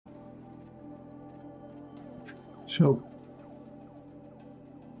So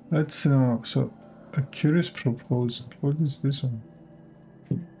let's know. So a curious proposal. What is this one?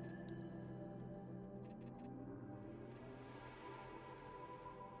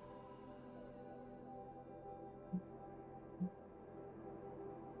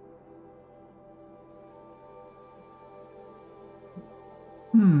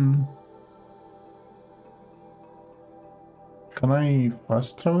 Can I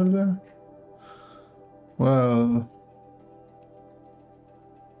fast travel there? Well,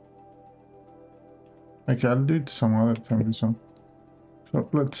 okay, I'll do it some other time. This one. So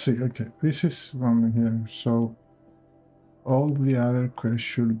let's see. Okay, this is one here. So all the other quests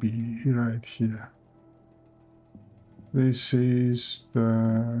should be right here. This is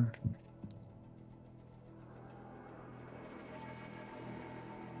the...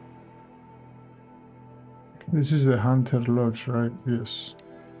 This is the Hunter Lodge, right? Yes.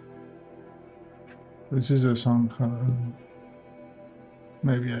 This is a song.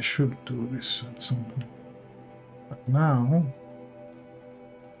 Maybe I should do this at some point. But now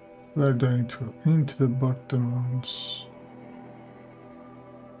we're going to into the Borderlands.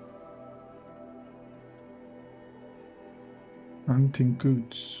 Hunting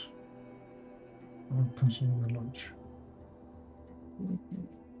goods. Weapons in the lodge.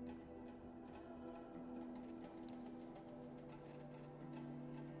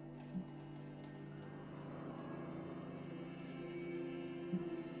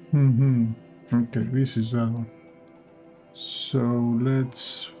 Okay, this is that one. So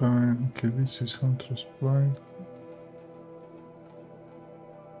let's find. Okay, this is Hunter's Pride.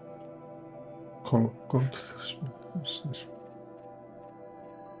 Go to this one. What's this?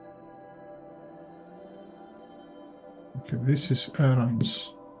 Okay, this is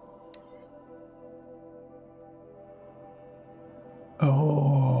errands.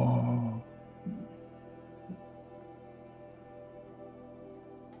 Oh.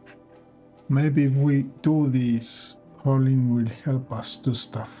 Maybe if we do this, Colin will help us do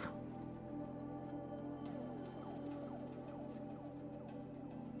stuff.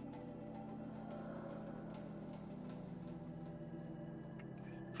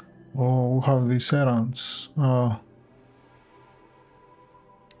 Oh, we have these errands. I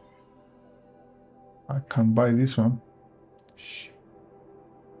can buy this one.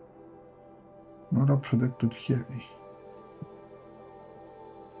 Not a protected heavy.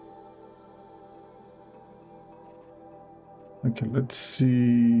 Okay, let's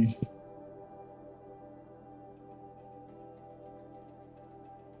see.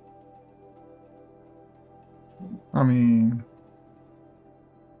 I mean,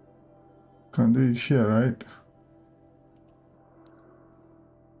 can do it here, right?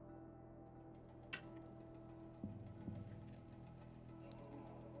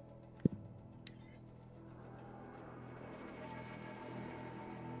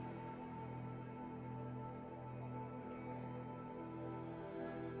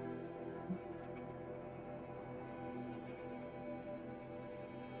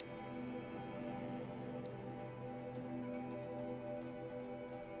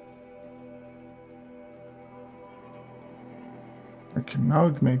 Okay, now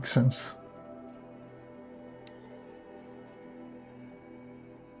it makes sense.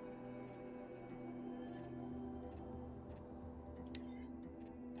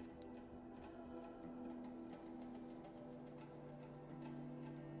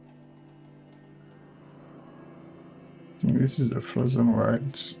 This is the Frozen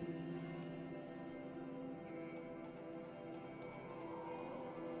Wilds.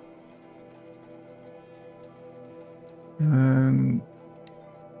 And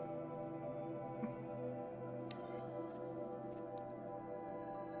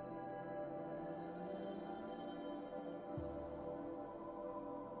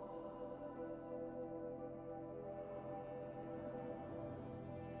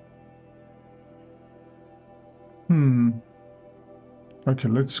okay,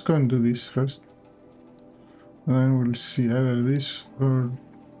 let's go and do this first. And then we'll see either this or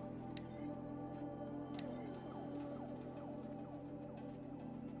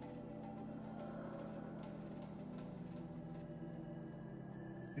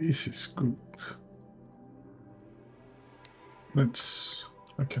this is good. Let's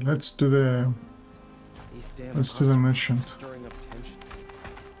do the mission.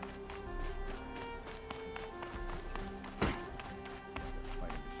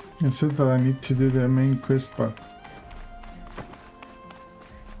 It said that I need to do the main quest, but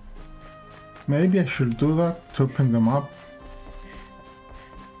maybe I should do that to open them up.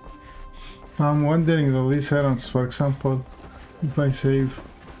 I'm wondering though, these errands, for example, if I save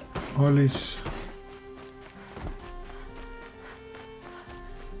all these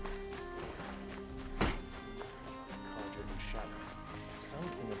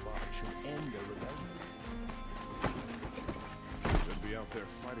out there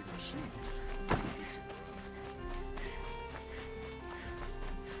fighting machines.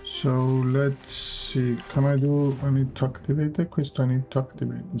 So let's see, can I need to activate the quest? I need to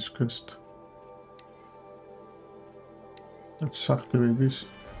activate this quest. Let's activate this.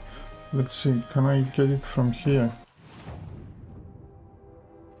 Let's see, can I get it from here?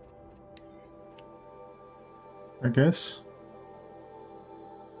 I guess.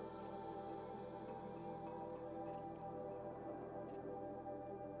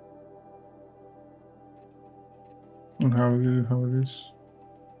 And how this?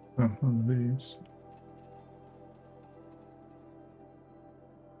 Oh, how this?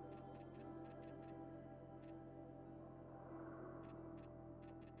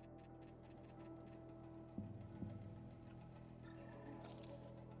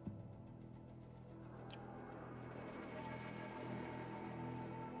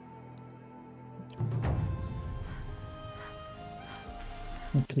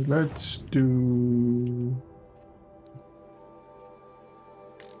 Okay, let's do...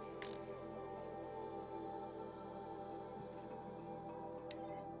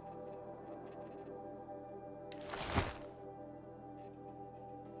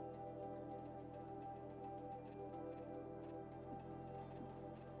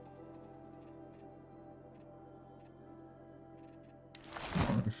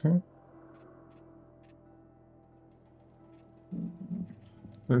 I see.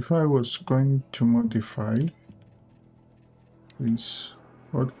 So if I was going to modify this,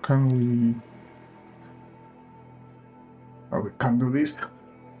 what can we... Oh, we can do this.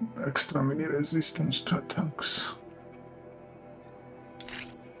 Extra mini resistance to attacks.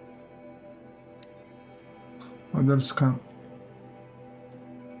 Others can...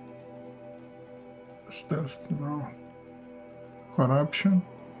 Stealth, no. Corruption.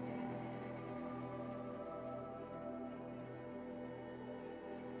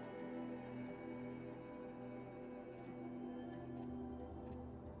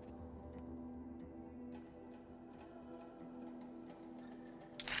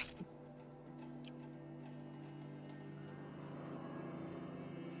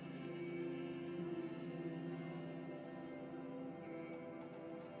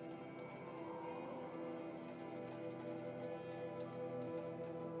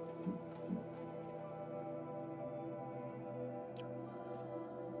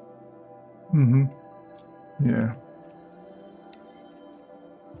 Yeah.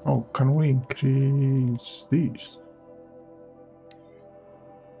 Oh, can we increase this?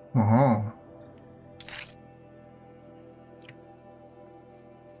 Uh-huh.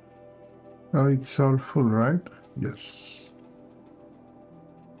 Oh, it's all full, right? Yes.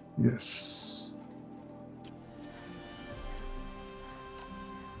 Yes.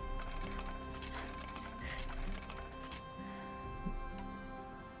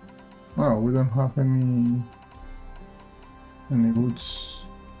 Oh, we don't have any woods.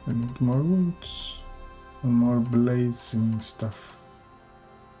 I need more woods and more blazing stuff.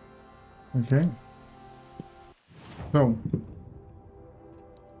 Okay. So,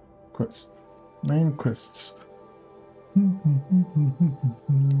 quest. Main quests. I'm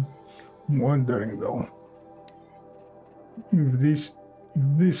wondering though, if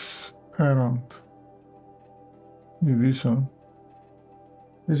this errand, if this one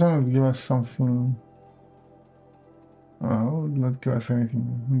will give us something. Would not give us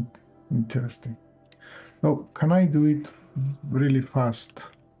anything interesting. Oh, can I do it really fast?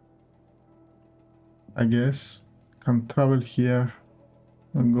 I guess. Can travel here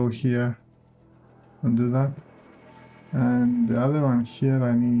and go here and do that. And the other one here,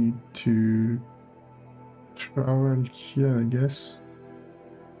 I need to travel here, I guess.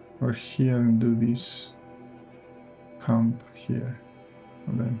 Or here and do this. Camp here.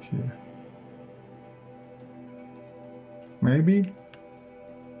 And then here. Maybe?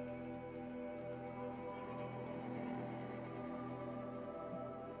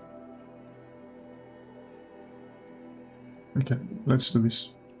 Okay, let's do this.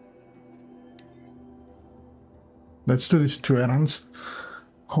 Let's do these 2 errands.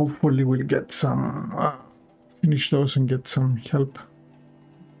 Hopefully we'll get some... finish those and get some help.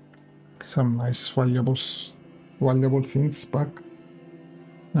 Some nice valuable things back.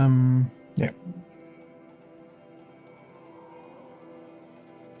 Yeah.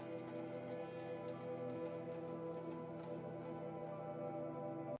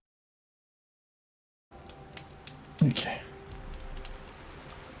 Okay.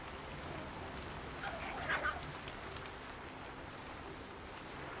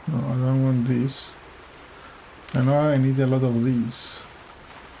 No, I don't want these. I know I need a lot of these.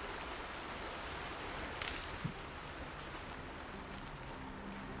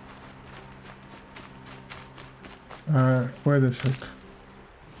 Wait a sec.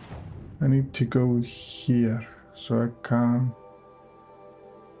 I need to go here so I can.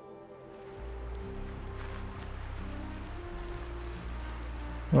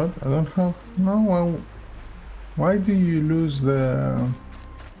 What? I don't have. No, well, why do you lose the.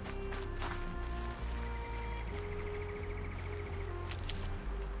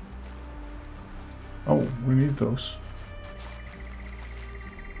 Oh, we need those.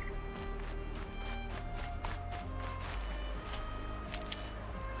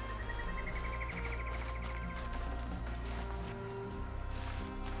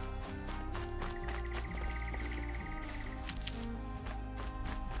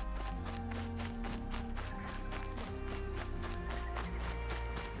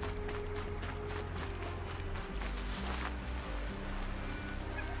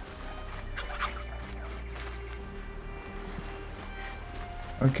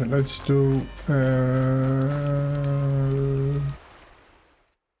 Okay, let's do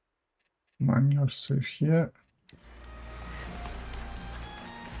manual save here.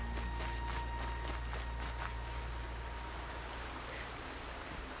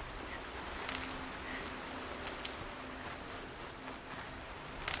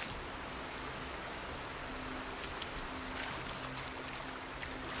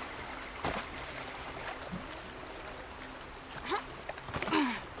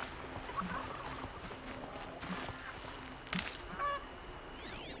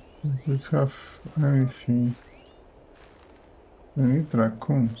 Does it have anything? We need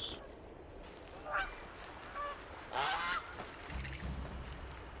raccoons.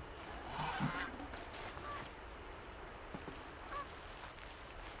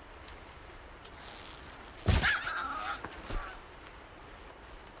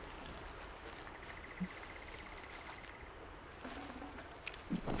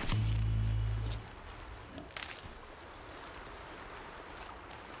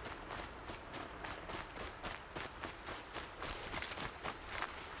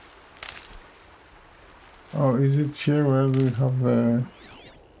 Oh, is it here where we have the...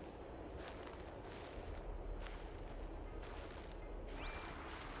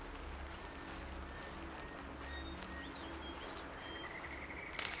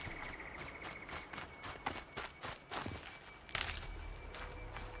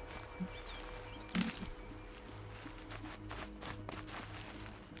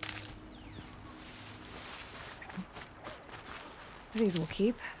 These will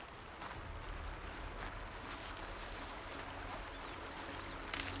keep.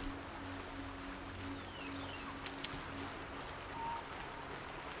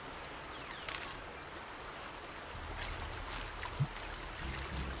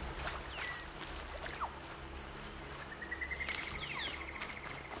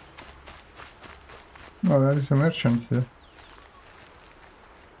 Oh, there is a merchant here.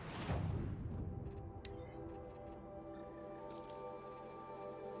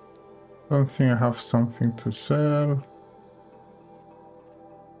 Don't think I have something to sell.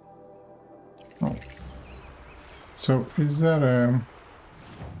 Oh. So is there a...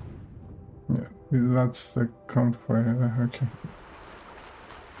 Yeah, that's the campfire, okay.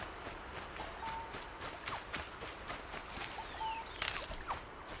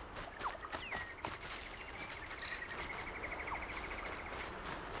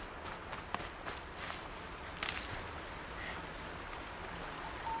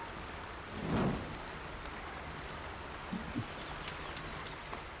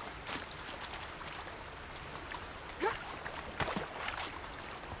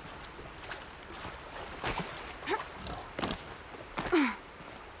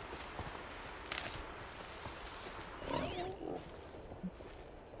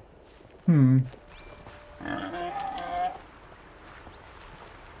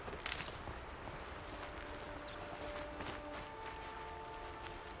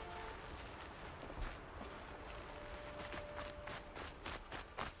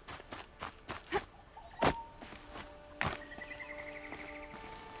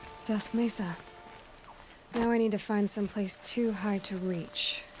 Dusk Mesa. Now I need to find someplace too high to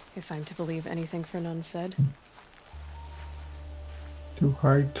reach, if I'm to believe anything Fernand said. Too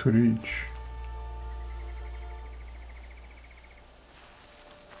high to reach.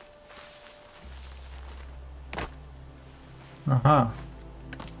 Aha.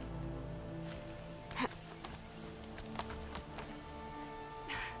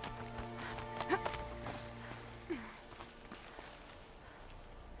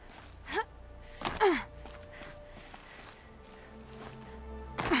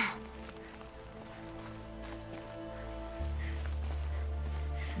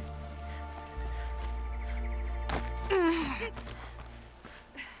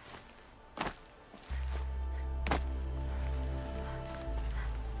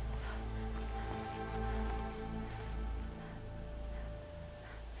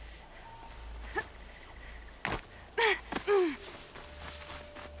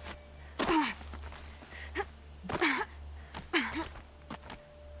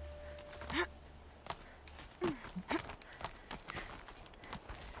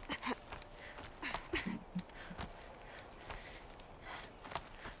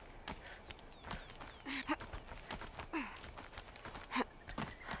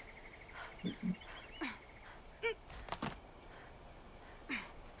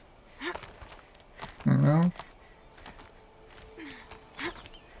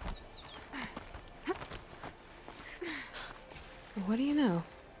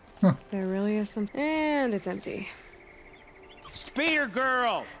 some... And it's empty. Spear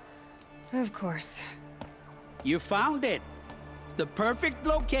girl! Of course. You found it. The perfect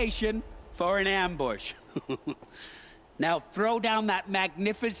location for an ambush. Now throw down that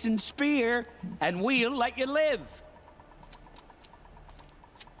magnificent spear, and we'll let you live.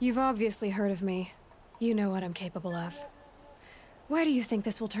 You've obviously heard of me. You know what I'm capable of. Why do you think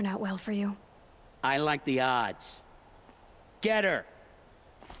this will turn out well for you? I like the odds. Get her!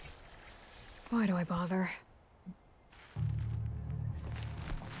 Why do I bother?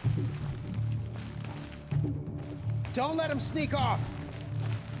 Don't let him sneak off!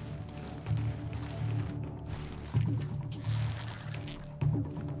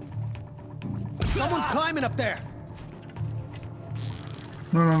 Someone's climbing up there!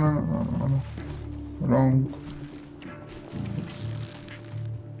 No. Wrong.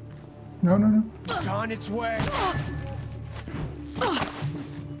 No. It's on its way!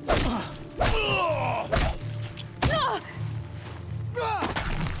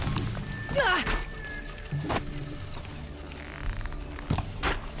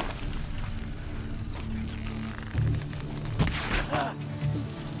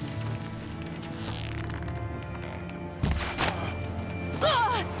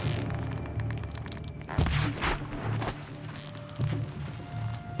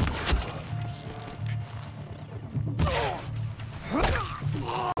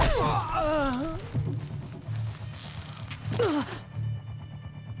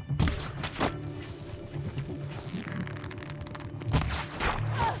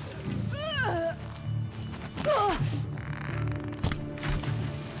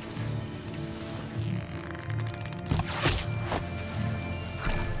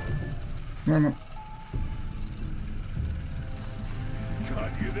 No.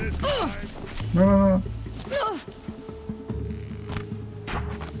 Got you this time. No.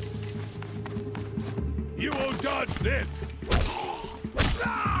 You won't dodge this.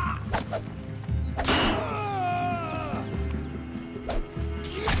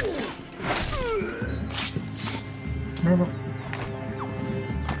 No.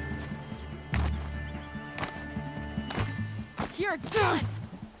 You're done!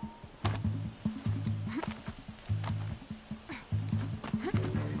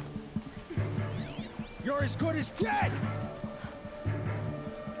 You're as good as dead!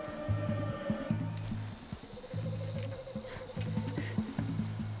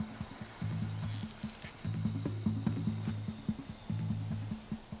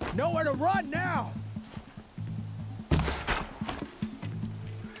 Nowhere to run now!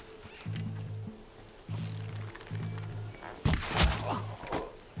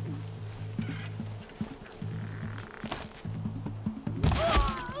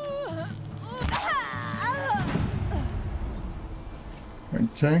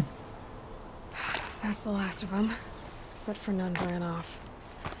 Okay. That's the last of them. But Fernand ran off.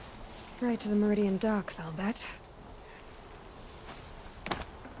 Right to the Meridian docks, I'll bet.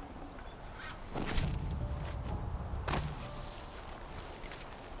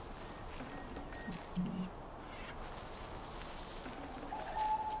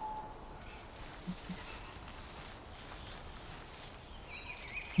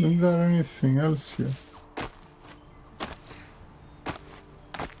 Is there anything else here?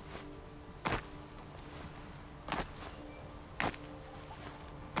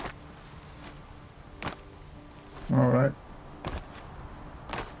 All right.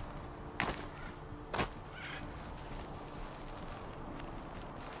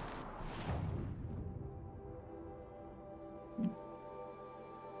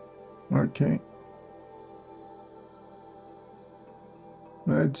 Okay.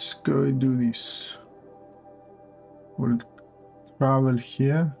 Let's go do this. We'll travel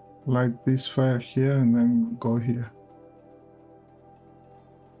here, light this fire here, and then go here.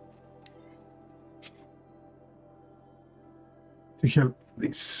 To help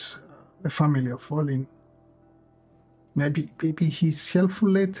this the family of Olin. Maybe he's helpful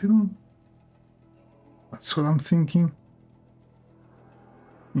later on. That's what I'm thinking.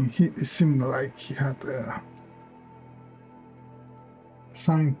 It seemed like he had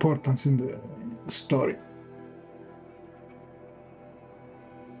some importance in the story.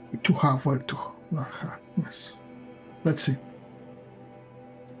 To have or to not have. Yes. Let's see.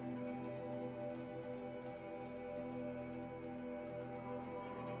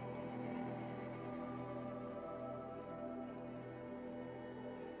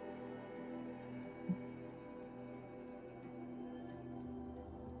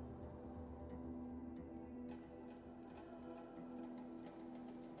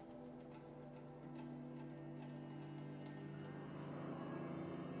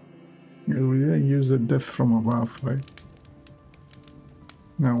 Here we use the death from above, right?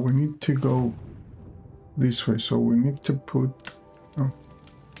 Now we need to go this way, so we need to put... Oh.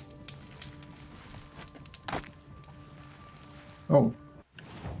 Oh.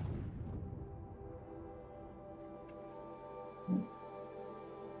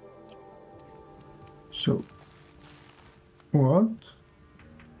 So, what?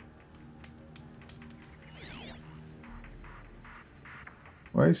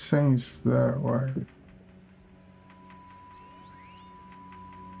 Why is saying it's there? Why?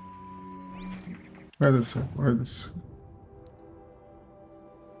 Wait a sec, wait a sec.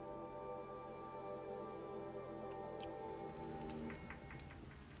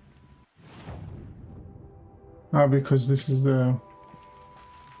 Ah, because this is the...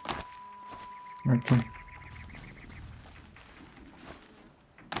 Okay.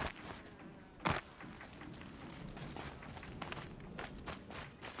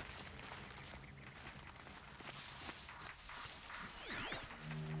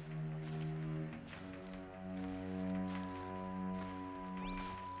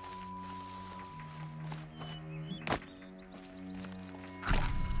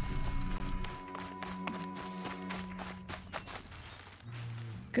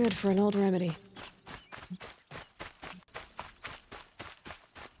 Good for an old remedy.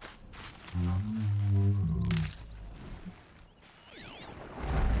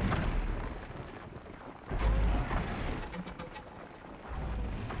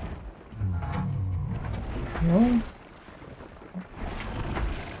 No?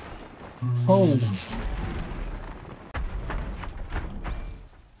 Oh.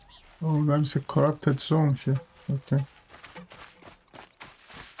 Oh, there's a corrupted zone here. Okay.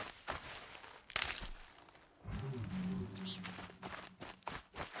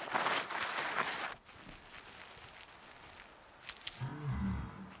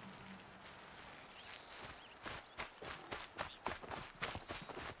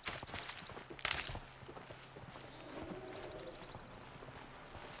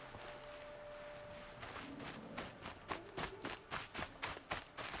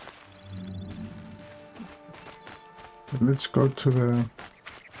 Let's go to the...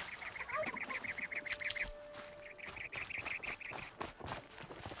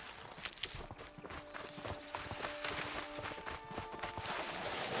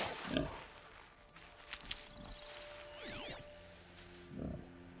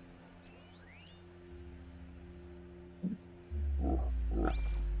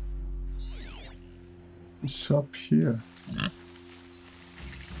 It's up here.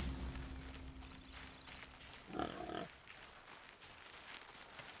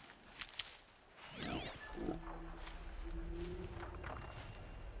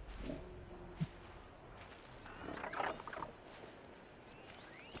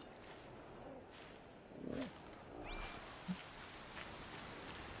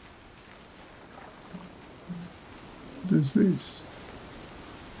 What is this?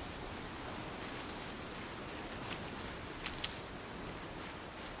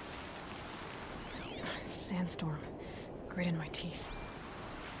 Sandstorm. Grit in my teeth.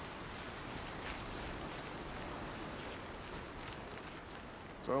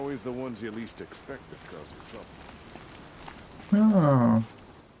 It's always the ones you least expect that cause you trouble. Oh.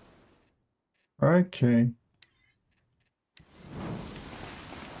 Okay.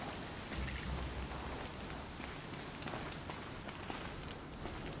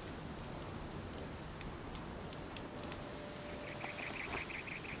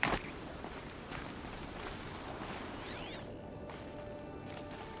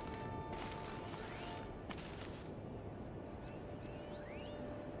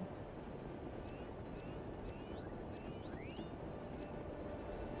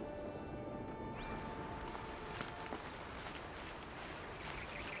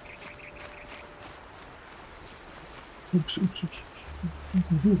 Oops, oops, oops.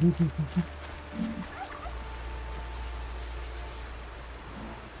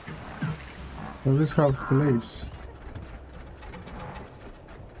 Does this have place?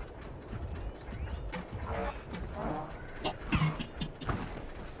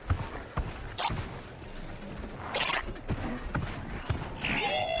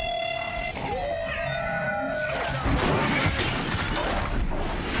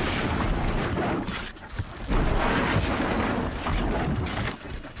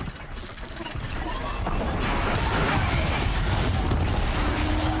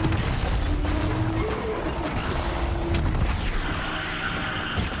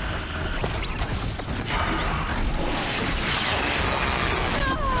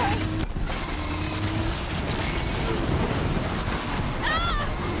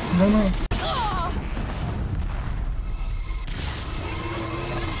 No, no.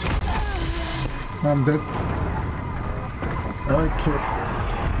 I'm dead. Okay.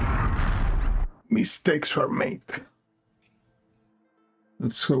 Mistakes were made.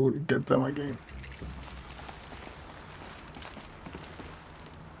 Let's go get them again.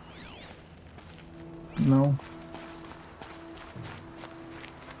 No.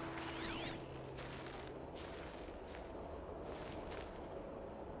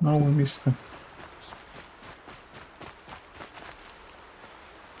 No, we missed them.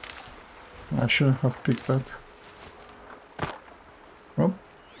 I shouldn't have picked that.